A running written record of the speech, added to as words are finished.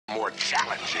more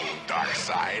challenging,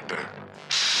 Darkseid.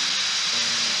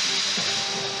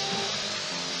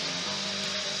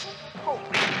 Holy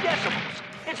decibels!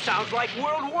 It sounds like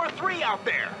World War III out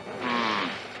there.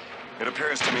 It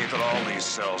appears to me that all these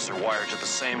cells are wired to the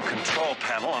same control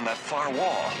panel on that far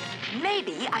wall.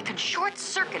 Maybe I can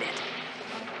short-circuit it.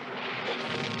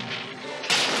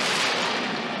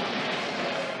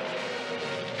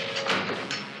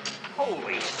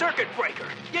 Holy circuit breaker!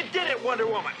 You did it, Wonder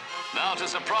Woman! Now to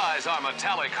surprise our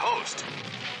metallic host.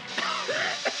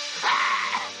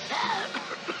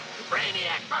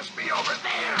 Braniac must be over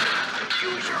there.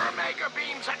 Use your Omega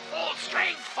beams at full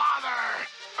strength, Father.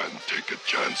 And take a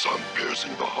chance on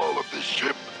piercing the hull of this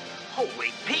ship.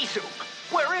 Holy pea soup!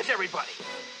 Where is everybody?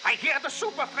 I hear the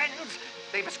super friends.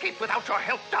 They've escaped without your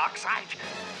help, Darkseid.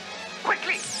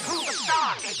 Quickly, through the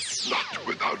stargates! Not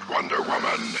without Wonder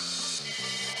Woman.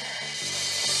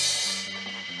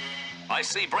 I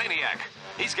see Braniac.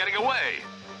 He's getting away.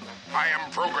 I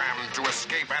am programmed to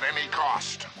escape at any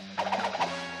cost.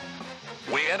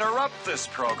 We interrupt this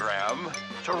program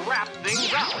To wrap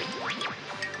things up.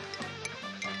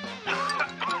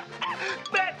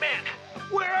 Batman,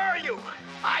 where are you?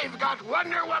 I've got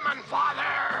Wonder Woman,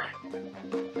 Father.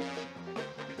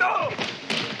 No!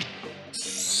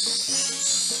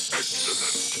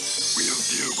 Excellent. We'll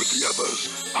deal with the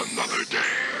others another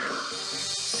day.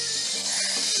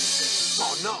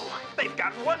 Oh no, they've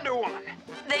got Wonder Woman.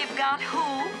 They've got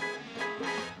who?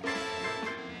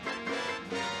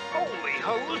 Holy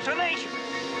hallucination.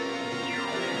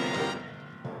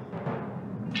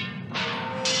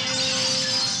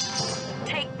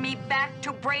 Take me back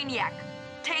to Braniac.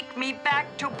 Take me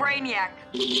back to Braniac.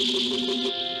 You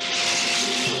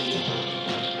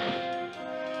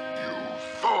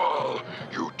fool!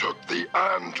 You took the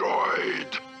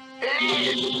android.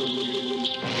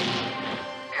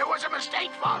 It was a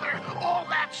mistake, Father. All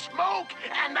that smoke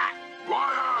and that...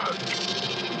 Quiet!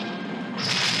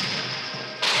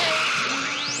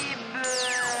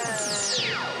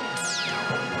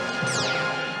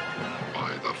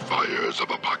 By the fires of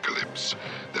apocalypse,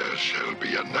 there shall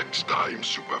be a next time,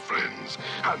 Super Friends.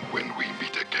 And when we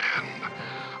meet again,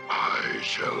 I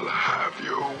shall have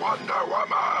you, Wonder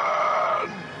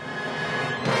Woman!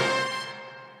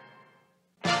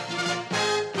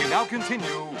 We now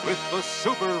continue with the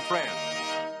Super Friends.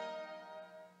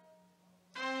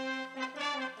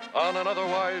 On an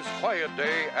otherwise quiet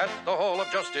day at the Hall of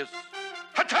Justice.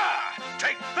 Ha-ta!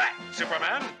 Take that,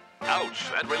 Superman! Ouch,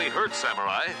 that really hurt,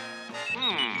 Samurai.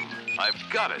 I've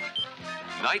got it.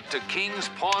 Knight to King's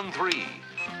Pawn 3.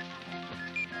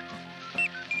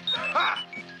 Ha!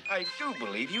 I do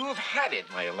believe you have had it,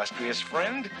 my illustrious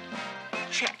friend.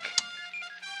 Check.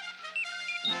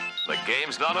 The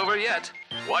game's not over yet.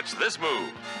 Watch this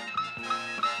move.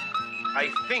 I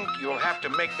think you'll have to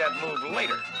make that move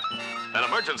later. An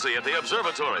emergency at the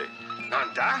observatory.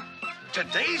 Nanda,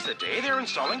 today's the day they're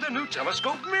installing the new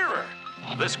telescope mirror.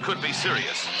 This could be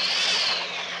serious.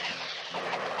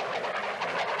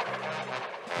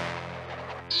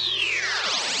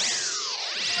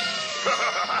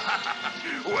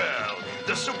 Well,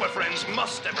 the Super Friends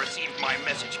must have received my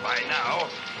message by now.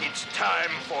 It's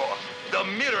time for the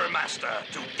Mirror Master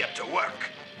to get to work.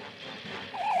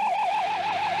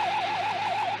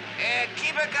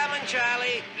 Keep it coming,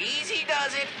 Charlie. Easy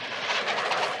does it.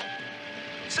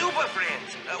 Super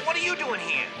Friends, what are you doing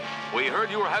here? We heard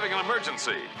you were having an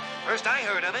emergency. First I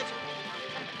heard of it.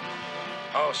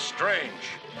 Oh,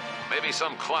 strange. Maybe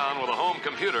some clown with a home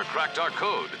computer cracked our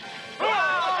code.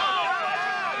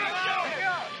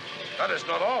 That is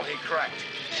not all he cracked.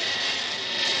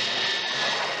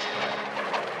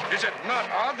 Is it not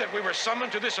odd that we were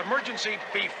summoned to this emergency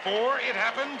before it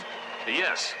happened?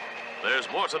 Yes, there's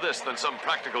more to this than some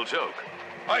practical joke.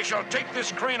 I shall take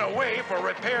this crane away for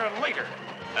repair later.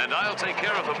 And I'll take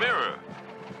care of the mirror.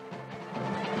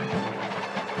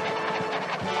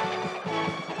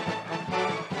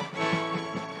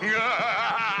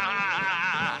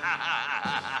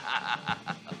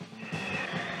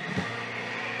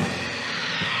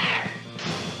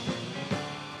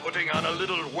 Putting on a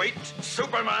little weight,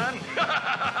 Superman?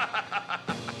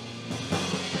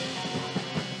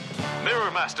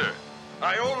 Mirror Master.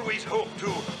 I always hope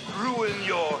to ruin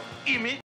your image.